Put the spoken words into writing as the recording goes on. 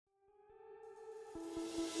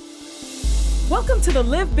Welcome to the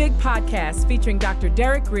Live Big podcast featuring Dr.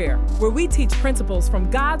 Derek Grier, where we teach principles from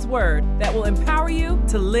God's Word that will empower you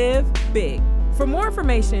to live big. For more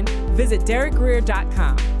information, visit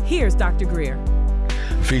derekgrier.com. Here's Dr. Grier.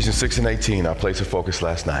 Ephesians 6:18, our place of focus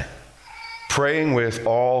last night. Praying with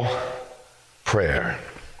all prayer.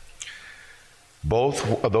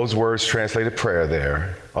 Both of those words translated prayer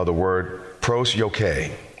there are the word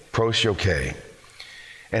prosyoke.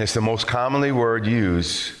 And it's the most commonly word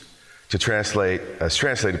used to translate as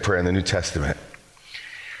translated prayer in the New Testament.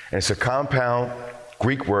 And it's a compound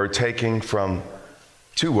Greek word taken from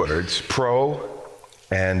two words, pro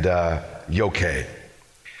and yoke.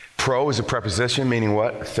 Pro is a preposition meaning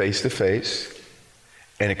what? Face to face.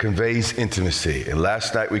 And it conveys intimacy. And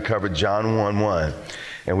last night we covered John 1:1.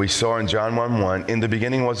 And we saw in John 1:1, in the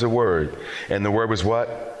beginning was a word. And the word was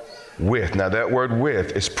what? With. Now that word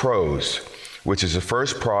with is pros, which is the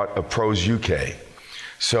first part of proseuche.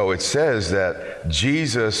 So it says that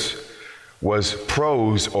Jesus was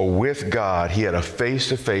pros or with God. He had a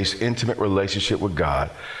face-to-face intimate relationship with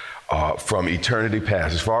God from eternity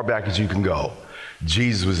past, as far back as you can go.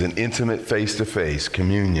 Jesus was in intimate face-to-face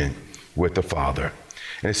communion with the Father.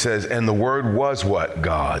 And it says, and the Word was what?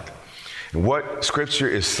 God. And what Scripture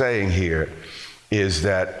is saying here is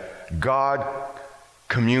that God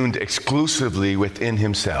communed exclusively within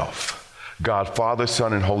himself. God, Father,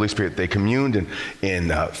 Son, and Holy Spirit, they communed in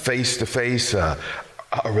face-to-face a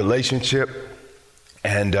relationship.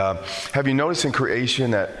 And have you noticed in creation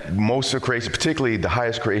that most of creation, particularly the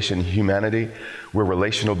highest creation, humanity, we're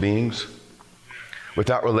relational beings?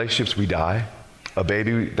 Without relationships, we die. A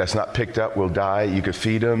baby that's not picked up will die. You could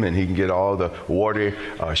feed him and he can get all the water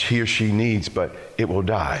he or she needs, but it will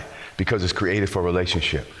die because it's created for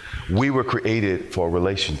relationship. We were created for a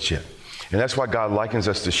relationship. And that's why God likens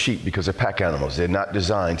us to sheep, because they're pack animals. They're not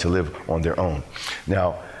designed to live on their own.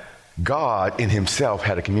 Now, God in himself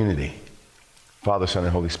had a community, Father, Son,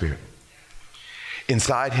 and Holy Spirit.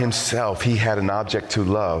 Inside himself, he had an object to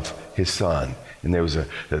love, his Son. And there was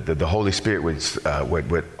the Holy Spirit, which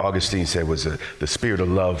what Augustine said was the spirit of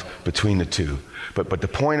love between the two. But the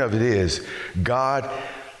point of it is, God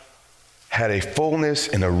had a fullness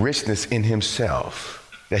and a richness in himself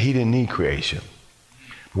that he didn't need creation.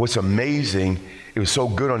 What's amazing, it was so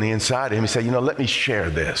good on the inside of him. He said, let me share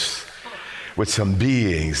this with some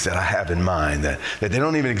beings that I have in mind that they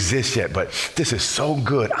don't even exist yet, but this is so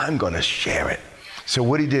good, I'm going to share it. So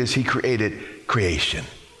what he did is he created creation.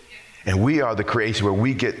 And we are the creation where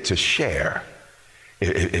we get to share,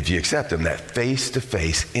 if you accept him, that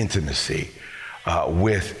face-to-face intimacy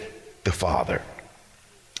with the Father.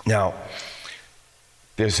 Now,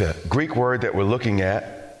 there's a Greek word that we're looking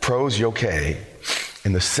at, prosyoke.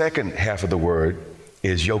 And the second half of the word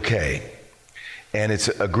is yoke. And it's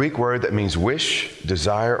a Greek word that means wish,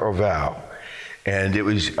 desire, or vow. And it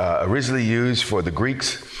was originally used for the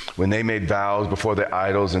Greeks when they made vows before their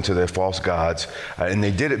idols and to their false gods. And they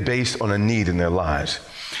did it based on a need in their lives.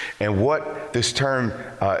 And what this term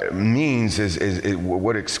means is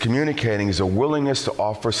what it's communicating is a willingness to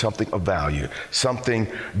offer something of value, something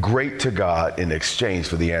great to God in exchange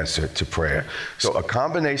for the answer to prayer. So a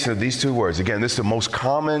combination of these two words, again, this is the most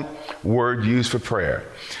common word used for prayer.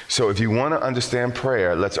 So if you want to understand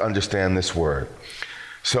prayer, let's understand this word.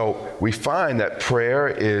 So we find that prayer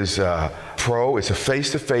is it's a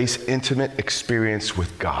face-to-face intimate experience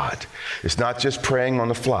with God. It's not just praying on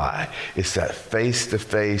the fly. It's that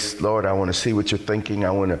face-to-face, Lord, I want to see what you're thinking.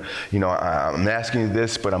 I want to, I'm asking you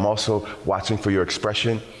this, but I'm also watching for your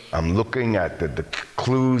expression. I'm looking at the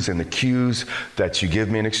clues and the cues that you give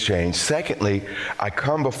me in exchange. Secondly, I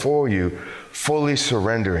come before you fully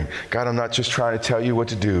surrendering. God, I'm not just trying to tell you what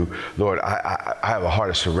to do. Lord, I have a heart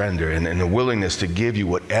of surrender and a willingness to give you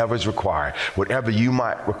whatever's required. Whatever you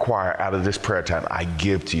might require out of this prayer time, I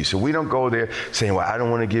give to you. So we don't go there saying, well, I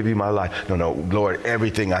don't want to give you my life. No, Lord,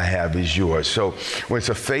 everything I have is yours. So when it's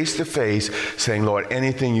a face-to-face saying, Lord,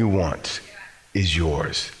 anything you want is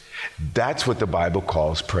yours. That's what the Bible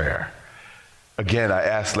calls prayer. Again, I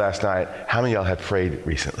asked last night, how many of y'all have prayed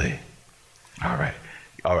recently? All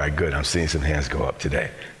right, good. I'm seeing some hands go up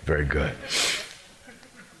today. Very good.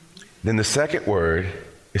 Then the second word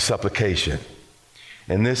is supplication.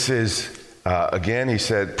 And this is, again, he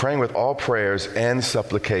said, praying with all prayers and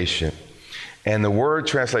supplication. And the word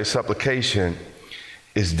translated supplication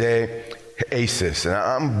is deesis. And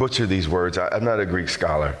I'm butchering these words. I'm not a Greek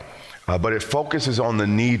scholar. But it focuses on the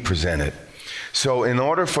need presented. So in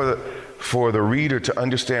order for the reader to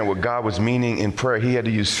understand what God was meaning in prayer, he had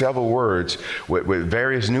to use several words with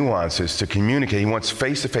various nuances to communicate. He wants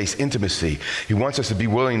face-to-face intimacy. He wants us to be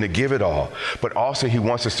willing to give it all, but also he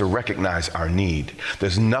wants us to recognize our need.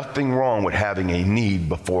 There's nothing wrong with having a need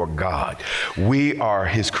before God. We are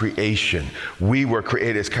his creation. We were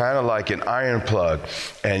created. It's kind of like an iron plug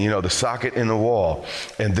and, the socket in the wall.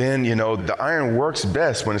 And then, the iron works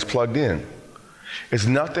best when it's plugged in. There's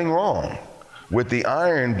nothing wrong with the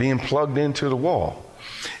iron being plugged into the wall.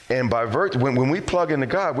 And by virtue, when we plug into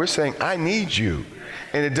God, we're saying, I need you.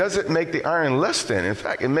 And it doesn't make the iron less than. In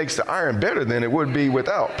fact, it makes the iron better than it would be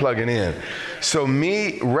without plugging in. So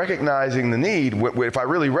me recognizing the need, if I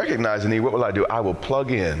really recognize the need, what will I do? I will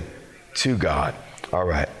plug in to God. All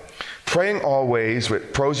right. Praying always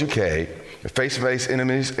with pros UK, face-to-face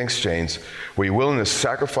intimacy exchange, where you're willing to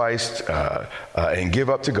sacrifice and give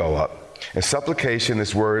up to go up. And supplication,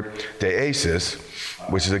 this word, deesis,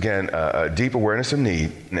 which is, again, a deep awareness of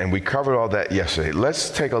need. And we covered all that yesterday.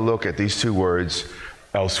 Let's take a look at these two words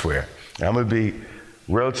elsewhere. And I'm going to be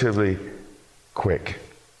relatively quick.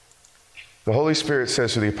 The Holy Spirit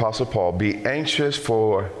says to the Apostle Paul, be anxious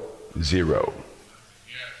for zero.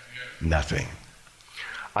 Nothing.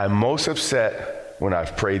 I'm most upset when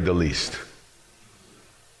I've prayed the least.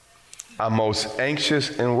 I'm most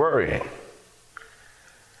anxious and worrying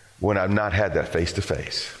when I've not had that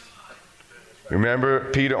face-to-face.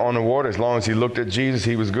 Remember Peter on the water, as long as he looked at Jesus,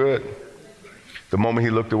 he was good. The moment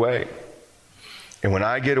he looked away. And when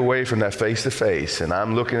I get away from that face-to-face and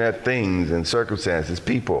I'm looking at things and circumstances,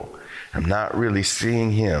 people, I'm not really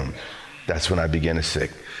seeing him, that's when I begin to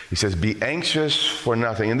sick. He says, be anxious for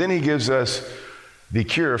nothing. And then he gives us the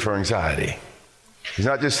cure for anxiety. He's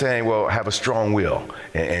not just saying, well, have a strong will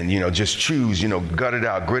and just choose, gut it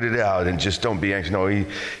out, grit it out, and just don't be anxious. No,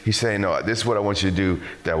 he's saying, no, this is what I want you to do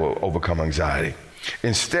that will overcome anxiety.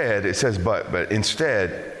 Instead, it says, but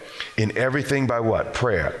instead, in everything by what?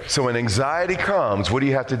 Prayer. So when anxiety comes, what do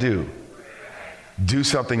you have to do? Do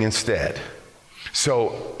something instead.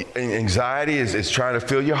 So anxiety is trying to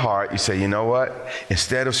fill your heart. You say, you know what?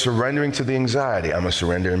 Instead of surrendering to the anxiety, I'm going to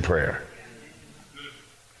surrender in prayer.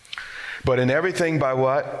 But in everything by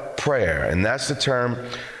what? Prayer. And that's the term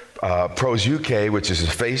pros UK, which is a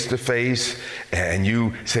face-to-face, and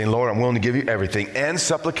you saying, Lord, I'm willing to give you everything, and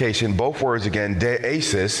supplication, both words again,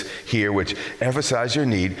 deesis here, which emphasize your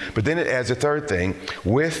need, but then it adds a third thing,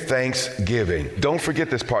 with thanksgiving. Don't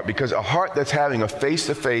forget this part, because a heart that's having a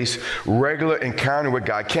face-to-face, regular encounter with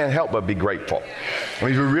God can't help but be grateful. I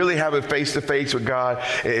mean, if you really have a face-to-face with God,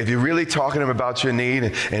 if you're really talking to him about your need,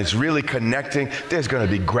 and it's really connecting, there's going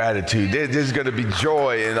to be gratitude, there's going to be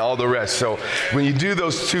joy and all the rest. So when you do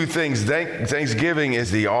those two things, thanksgiving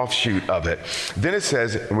is the offshoot of it. Then it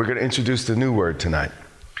says, and we're going to introduce the new word tonight,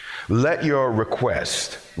 let your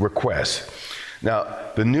request. Now,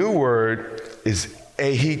 the new word is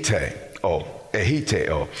ahiteo.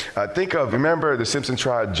 Think of, remember the Simpson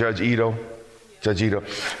trial, Judge Ito?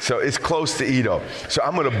 So it's close to Ito. So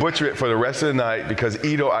I'm going to butcher it for the rest of the night because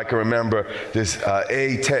Ito, I can remember. This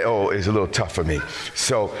ahiteo is a little tough for me.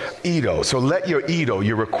 So Ito. So let your Ito,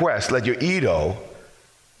 your request, let your Ito,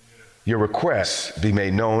 your requests be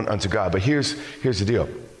made known unto God. But here's the deal.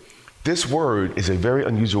 This word is a very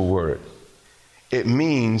unusual word. It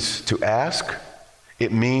means to ask.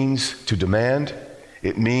 It means to demand.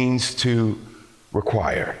 It means to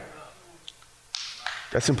require.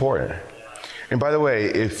 That's important. And by the way,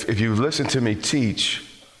 if you listen to me teach,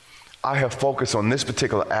 I have focused on this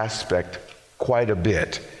particular aspect quite a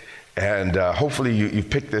bit. And hopefully you've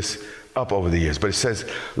picked this up over the years. But it says,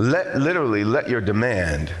 let your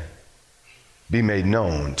demand be made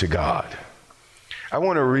known to God. I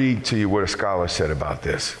want to read to you what a scholar said about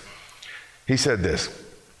this. He said this,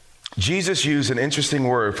 Jesus used an interesting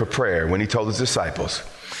word for prayer when he told his disciples,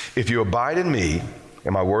 if you abide in me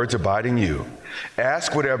and my words abide in you,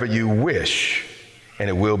 ask whatever you wish and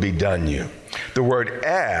it will be done you. The word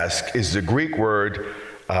ask is the Greek word,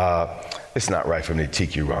 it's not right for me to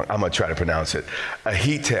teach you wrong. I'm going to try to pronounce it,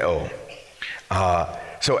 ahiteo.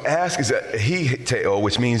 So ask is ahiteo,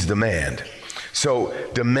 which means demand. So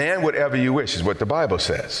demand whatever you wish is what the Bible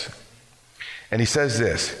says. And he says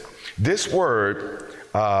this word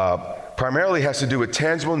primarily has to do with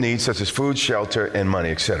tangible needs such as food, shelter, and money,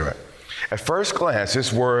 etc. At first glance,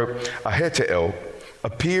 this word ahiteo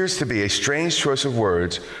appears to be a strange choice of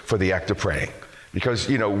words for the act of praying. Because,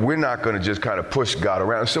 we're not going to just kind of push God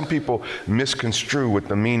around. Some people misconstrue what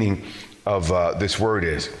the meaning of this word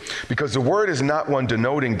is. Because the word is not one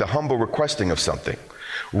denoting the humble requesting of something.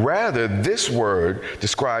 Rather, this word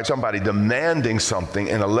describes somebody demanding something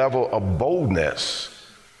in a level of boldness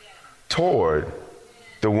toward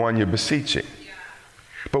the one you're beseeching.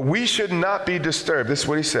 But we should not be disturbed, this is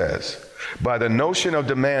what he says, by the notion of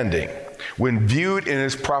demanding when viewed in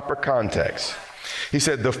its proper context. He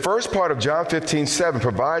said the first part of John 15:7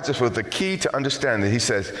 provides us with the key to understanding. He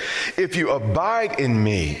says, if you abide in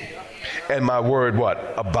me, and my word,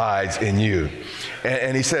 what? Abides in you.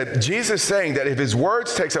 And he said, Jesus saying that if his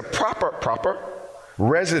words takes a proper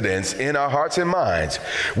residence in our hearts and minds,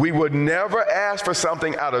 we would never ask for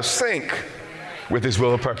something out of sync with his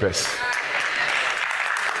will and purpose.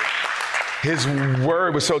 His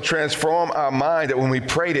word would so transform our mind that when we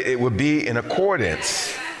prayed it, it would be in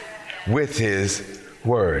accordance with his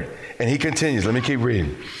word. And he continues, let me keep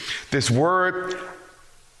reading. This word,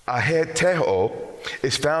 aheteo,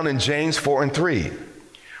 is found in James 4:3.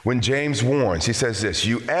 When James warns, he says this,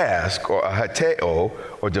 you ask, or aheteo,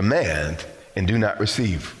 or demand, and do not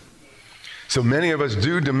receive. So many of us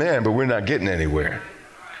do demand, but we're not getting anywhere.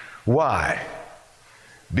 Why?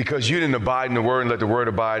 Because you didn't abide in the word and let the word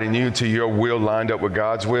abide in you until your will lined up with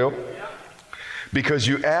God's will. Because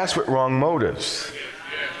you ask with wrong motives.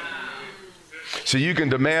 So you can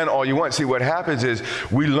demand all you want. See, what happens is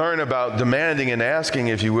we learn about demanding and asking,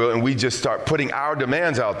 if you will, and we just start putting our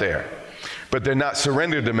demands out there. But they're not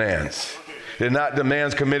surrender demands. They're not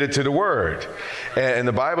demands committed to the word. And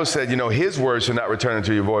the Bible said, his word should not return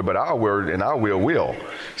unto you void, but our word and our will.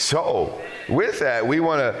 So with that, we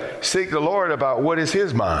want to seek the Lord about what is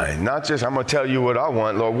his mind. Not just, I'm going to tell you what I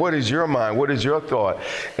want. Lord, what is your mind? What is your thought?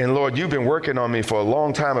 And Lord, you've been working on me for a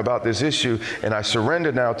long time about this issue, and I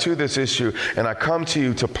surrender now to this issue, and I come to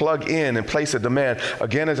you to plug in and place a demand.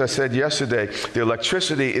 Again, as I said yesterday, the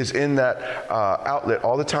electricity is in that outlet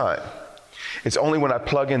all the time. It's only when I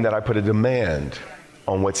plug in that I put a demand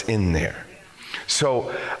on what's in there.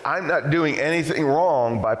 So I'm not doing anything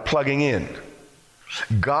wrong by plugging in.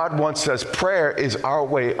 God wants us, prayer is our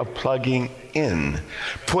way of plugging in,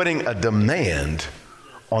 putting a demand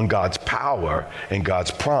on God's power and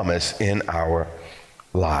God's promise in our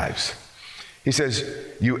lives. He says,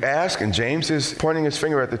 you ask, and James is pointing his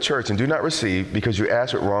finger at the church, and do not receive because you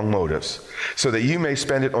ask with wrong motives, so that you may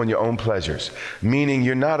spend it on your own pleasures. Meaning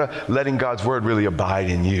you're not letting God's word really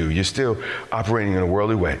abide in you. You're still operating in a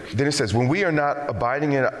worldly way. Then it says, when we are not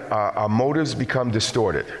abiding in our motives become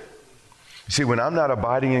distorted. See, when I'm not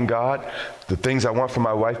abiding in God, the things I want from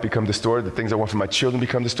my wife become distorted. The things I want from my children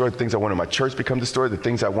become distorted. The things I want in my church become distorted. The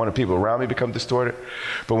things I want in people around me become distorted.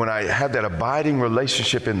 But when I have that abiding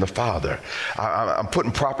relationship in the Father, I'm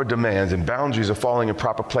putting proper demands and boundaries are falling in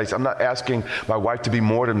proper place. I'm not asking my wife to be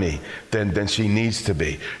more to me than she needs to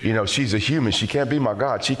be. She's a human. She can't be my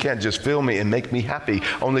God. She can't just fill me and make me happy.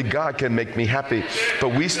 Only God can make me happy. But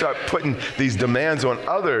we start putting these demands on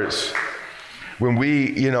others when we,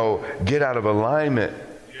 get out of alignment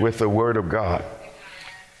with the word of God.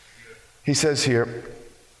 He says here,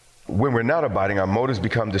 when we're not abiding, our motives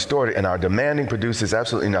become distorted and our demanding produces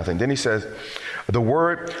absolutely nothing. Then he says, the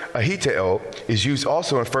word aheteo is used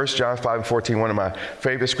also in 1 John 5:14, one of my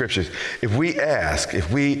favorite scriptures. If we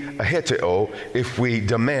aheteo, if we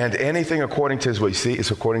demand anything according to his will, you see, it's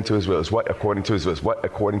according to his will. It's what according to his will. It's what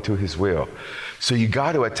according to his will. So you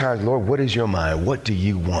got to at times, Lord, what is your mind? What do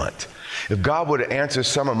you want? If God would have answered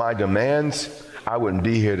some of my demands, I wouldn't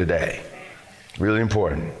be here today. Really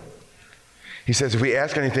important. He says, if we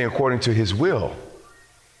ask anything according to his will,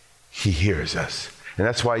 he hears us. And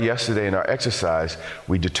that's why yesterday in our exercise,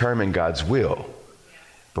 we determined God's will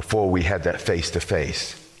before we had that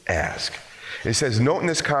face-to-face ask. It says, note in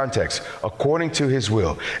this context, according to his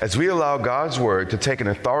will, as we allow God's word to take an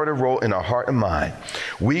authoritative role in our heart and mind,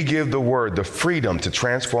 we give the word the freedom to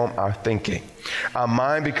transform our thinking. Our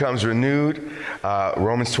mind becomes renewed,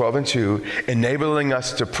 Romans 12:2, enabling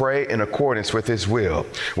us to pray in accordance with his will.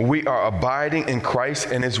 When we are abiding in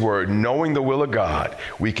Christ and his word, knowing the will of God,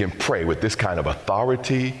 we can pray with this kind of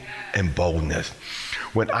authority and boldness.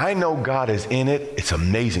 When I know God is in it, it's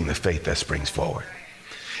amazing the faith that springs forward.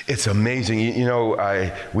 It's amazing.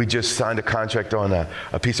 We just signed a contract on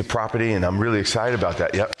a piece of property, and I'm really excited about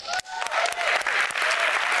that. Yep.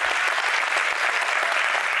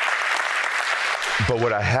 But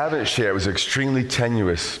what I haven't shared was an extremely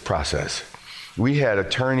tenuous process. We had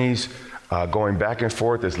attorneys going back and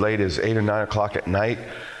forth as late as 8 or 9 o'clock at night.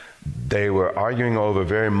 They were arguing over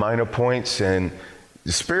very minor points, and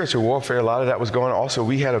the spiritual warfare, a lot of that was going on. Also,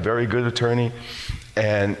 we had a very good attorney,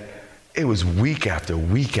 and it was week after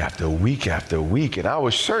week after week after week. And I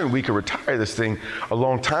was certain we could retire this thing a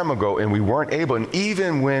long time ago, and we weren't able. And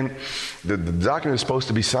even when the document was supposed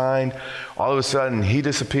to be signed, all of a sudden he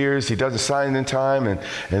disappears. He doesn't sign it in time. And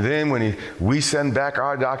then when we send back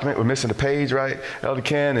our document, we're missing a page, right, Elder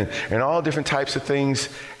Ken? And all different types of things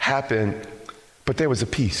happen. But there was a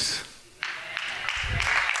peace.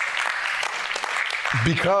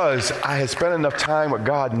 Because I had spent enough time with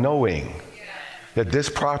God knowing that this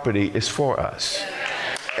property is for us.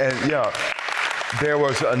 And there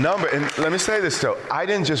was a number, and let me say this though, I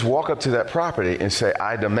didn't just walk up to that property and say,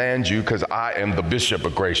 I demand you because I am the bishop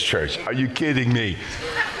of Grace Church. Are you kidding me?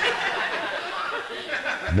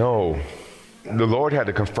 No, the Lord had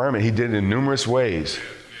to confirm it. He did it in numerous ways.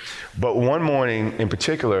 But one morning in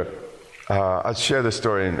particular, I'll share this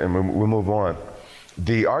story and we'll move on.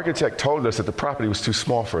 The architect told us that the property was too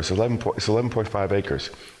small for us. It's 11.5 acres,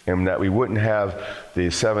 and that we wouldn't have the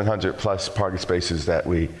 700 plus parking spaces that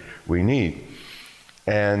we need.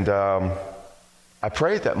 And I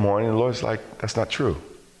prayed that morning, and the Lord's like, that's not true.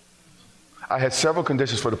 I had several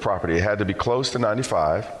conditions for the property. It had to be close to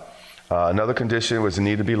 95. Another condition was it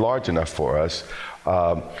needed to be large enough for us.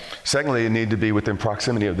 Secondly, it needed to be within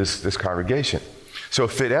proximity of this congregation. So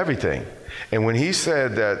it fit everything. And when he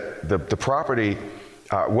said that the property,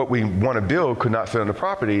 what we want to build could not fit on the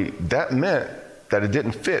property, that meant that it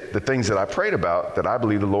didn't fit the things that I prayed about that I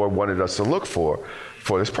believe the Lord wanted us to look for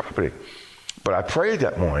this property. But I prayed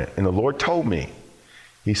that morning, and the Lord told me,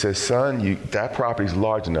 he says, son, that property is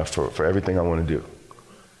large enough for everything I want to do.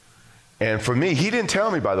 And for me, he didn't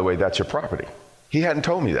tell me, by the way, that's your property. He hadn't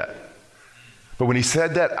told me that. But when he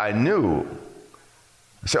said that, I knew.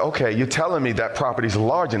 I said, okay, you're telling me that property's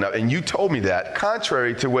large enough, and you told me that,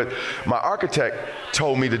 contrary to what my architect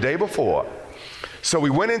told me the day before. So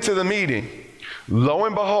we went into the meeting. Lo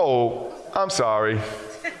and behold, I'm sorry,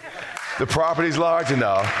 the property's large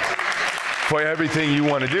enough for everything you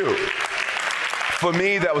want to do. For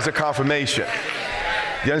me, that was a confirmation.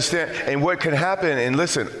 You understand? And what can happen, and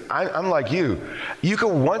listen, I'm like you. You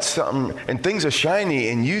can want something and things are shiny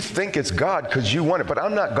and you think it's God because you want it, but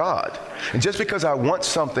I'm not God. And just because I want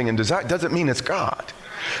something and desire doesn't mean it's God.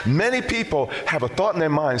 Many people have a thought in their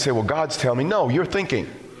mind and say, well, God's telling me. No, you're thinking.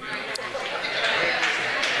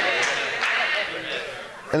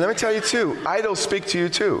 And let me tell you too, idols speak to you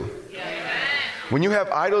too. When you have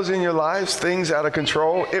idols in your lives, things out of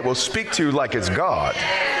control, it will speak to you like it's God.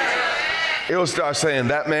 It will start saying,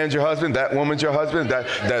 that man's your husband, that woman's your husband,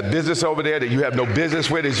 that business over there that you have no business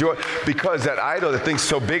with is yours. Because that idol, that thing's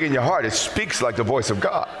so big in your heart, it speaks like the voice of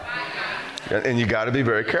God. And you got to be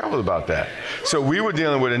very careful about that. So we were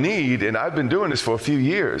dealing with a need, and I've been doing this for a few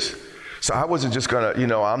years. So I wasn't just going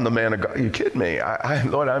to, I'm the man of God. Are you kidding me?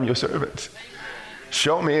 Lord, I'm your servant.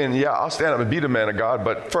 Show me, and I'll stand up and be the man of God,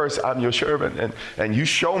 but first, I'm your servant. And you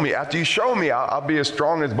show me. After you show me, I'll be as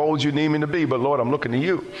strong, as bold as you need me to be. But Lord, I'm looking to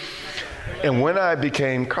you. And when I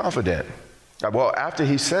became confident, well, after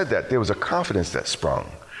he said that, there was a confidence that sprung.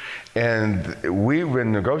 And we've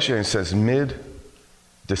been negotiating since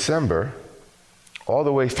mid-December, all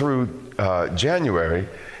the way through January.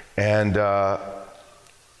 And I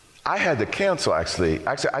had to cancel, actually.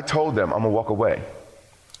 Actually, I told them I'm going to walk away.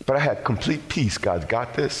 But I had complete peace. God's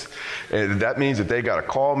got this. And that means that they got to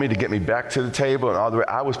call me to get me back to the table and all the way.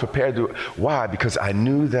 I was prepared to. Why? Because I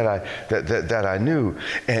knew that I knew.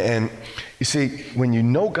 And you see, when you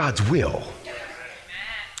know God's will,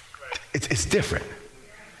 it's different.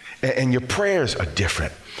 And your prayers are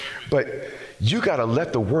different. But you got to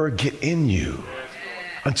let the word get in you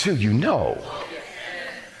until you know.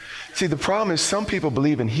 See, the problem is some people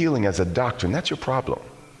believe in healing as a doctrine. That's your problem.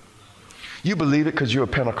 You believe it because you're a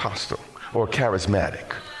Pentecostal or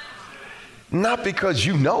charismatic. Not because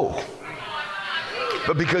you know,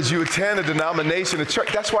 but because you attend a denomination, a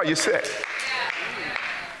church. That's why you're sick.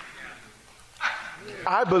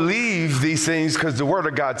 I believe these things because the Word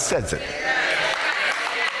of God says it.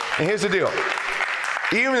 And here's the deal.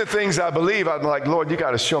 Even the things I believe, I'm like, Lord, you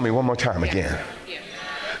got to show me one more time again.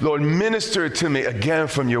 Lord, minister to me again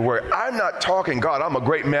from your word. I'm not talking, God, I'm a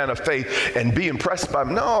great man of faith and be impressed by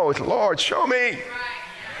me. No, it's Lord, show me.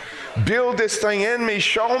 Build this thing in me,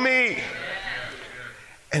 show me.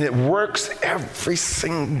 And it works every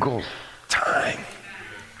single time.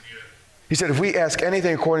 He said, if we ask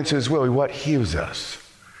anything according to his will, what heals us.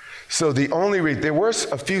 So the only reason, there were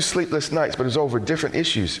a few sleepless nights, but it was over different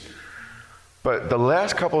issues. But the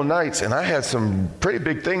last couple of nights, and I had some pretty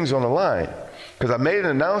big things on the line, because I made an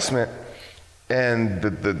announcement and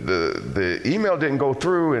the email didn't go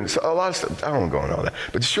through, and so a lot of stuff, I don't want to go into all that.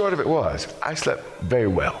 But the short of it was, I slept very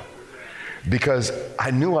well. because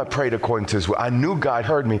I knew I prayed according to his will. I knew God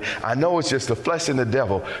heard me. I know it's just the flesh and the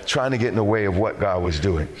devil trying to get in the way of what God was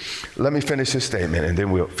doing. Let me finish this statement and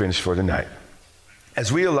then we'll finish for tonight.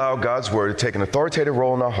 As we allow God's word to take an authoritative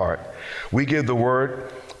role in our heart, we give the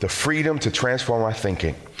word the freedom to transform our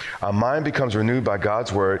thinking. Our mind becomes renewed by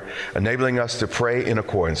God's word, enabling us to pray in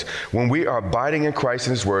accordance. When we are abiding in Christ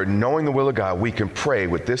and his word, knowing the will of God, we can pray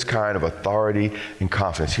with this kind of authority and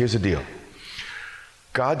confidence. Here's the deal.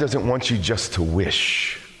 God doesn't want you just to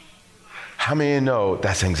wish. How many of you know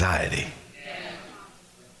that's anxiety?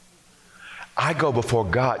 I go before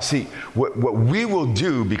God. See, what we will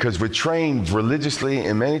do, because we're trained religiously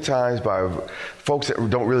and many times by folks that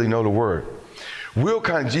don't really know the word, we'll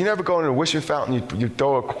you never go into a wishing fountain, you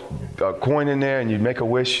throw a coin in there and you make a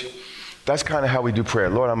wish? That's kind of how we do prayer.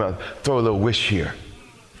 Lord, I'm going to throw a little wish here.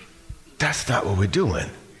 That's not what we're doing.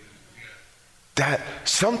 That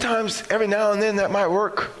sometimes, every now and then, that might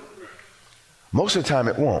work. Most of the time,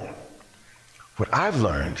 it won't. What I've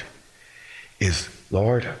learned is,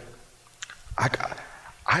 Lord,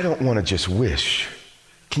 I don't want to just wish.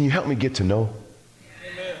 Can you help me get to know?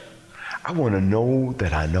 Amen. I want to know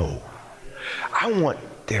that I know. I want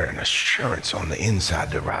there an assurance on the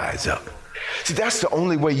inside to rise up. See, that's the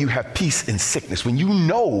only way you have peace in sickness. When you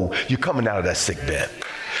know you're coming out of that sick bed.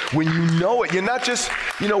 When you know it, you're not just,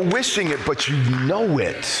 wishing it, but you know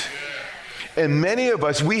it. And many of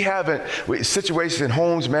us, situations in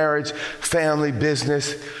homes, marriage, family,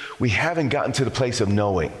 business, we haven't gotten to the place of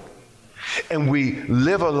knowing. And we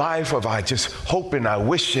live a life of I just hope and I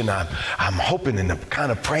wish and I'm hoping and I'm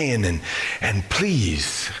kind of praying and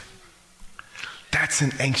please. That's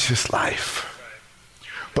an anxious life.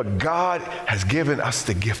 But God has given us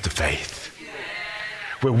the gift of faith,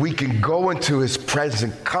 where we can go into his presence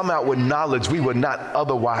and come out with knowledge we would not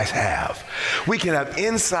otherwise have. We can have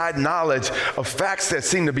inside knowledge of facts that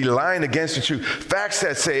seem to be lying against the truth, facts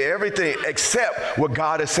that say everything except what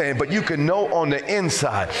God is saying, but you can know on the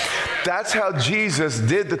inside. That's how Jesus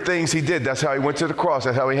did the things he did. That's how he went to the cross.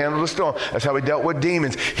 That's how he handled the storm. That's how he dealt with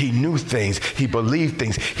demons. He knew things. He believed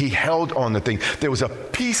things. He held on to things. There was a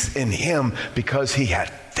peace in him because he had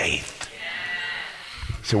faith.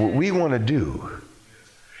 So what we want to do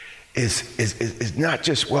is not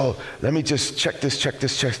just, let me just check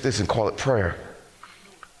this and call it prayer.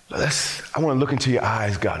 I want to look into your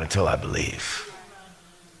eyes, God, until I believe.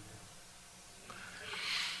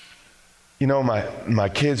 My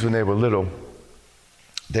kids, when they were little,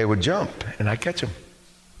 they would jump and I'd catch them.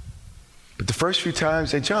 But the first few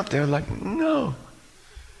times they jumped, they were like, no.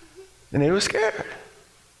 And they were scared.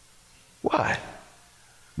 Why?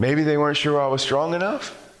 Maybe they weren't sure I was strong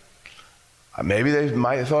enough. Maybe they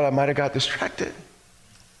might have thought I might have got distracted.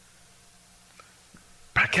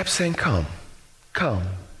 But I kept saying, come, come,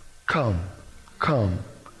 come, come,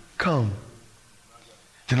 come.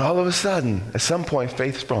 Then all of a sudden, at some point,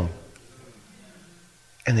 faith sprung.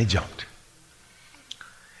 And they jumped.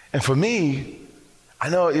 And for me, I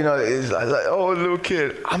know, it's like, oh, little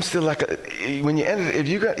kid. I'm still like when you enter,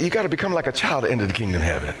 you got to become like a child to enter the kingdom of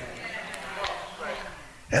heaven.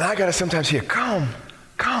 And I got to sometimes hear, come,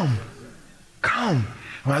 come, come.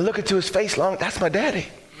 When I look into his face long, that's my daddy.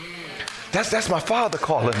 That's my father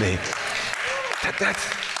calling me.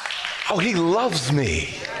 He loves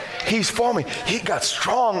me. He's for me. He got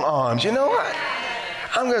strong arms. You know what?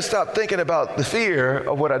 I'm going to stop thinking about the fear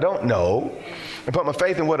of what I don't know and put my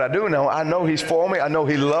faith in what I do know. I know he's for me. I know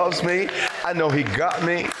he loves me. I know he got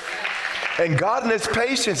me. And God in his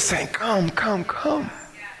patience saying, come, come, come.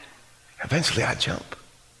 Eventually I jump.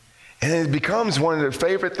 And it becomes one of the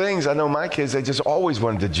favorite things. I know my kids, they just always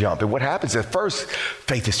wanted to jump. And what happens at first,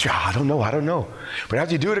 faith is, I don't know. But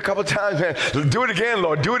after you do it a couple of times, man, do it again,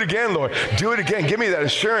 Lord. Do it again, Lord. Do it again. Give me that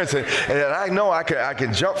assurance. And I know I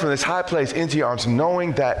can jump from this high place into your arms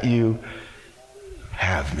knowing that you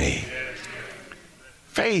have me.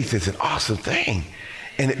 Faith is an awesome thing.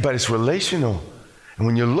 But it's relational. And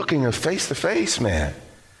when you're looking face to face, man,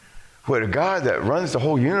 with a God that runs the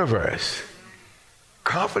whole universe,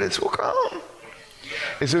 confidence will come.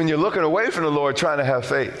 It's when you're looking away from the Lord trying to have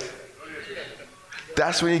faith.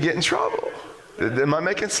 That's when you get in trouble. Am I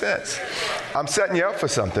making sense? I'm setting you up for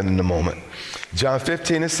something in a moment. John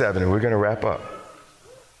 15:7, and we're going to wrap up.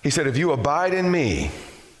 He said, if you abide in me,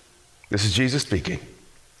 this is Jesus speaking.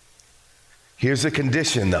 Here's the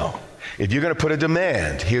condition though. If you're going to put a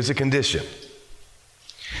demand, here's the condition.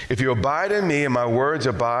 If you abide in me and my words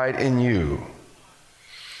abide in you.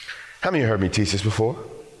 How many of you heard me teach this before?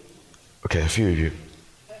 Okay, a few of you.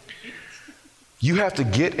 You have to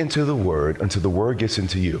get into the word until the word gets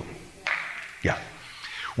into you. Yeah.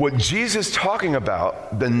 What Jesus is talking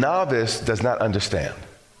about, the novice does not understand.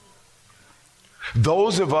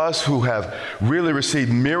 Those of us who have really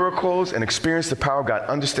received miracles and experienced the power of God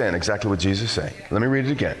understand exactly what Jesus is saying. Let me read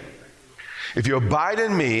it again. If you abide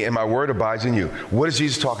in me and my word abides in you, what is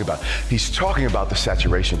Jesus talking about? He's talking about the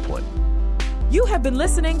saturation point. You have been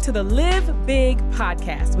listening to the Live Big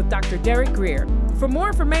podcast with Dr. Derek Grier. For more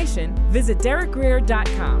information, visit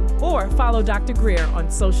derekgrier.com or follow Dr. Grier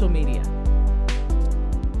on social media.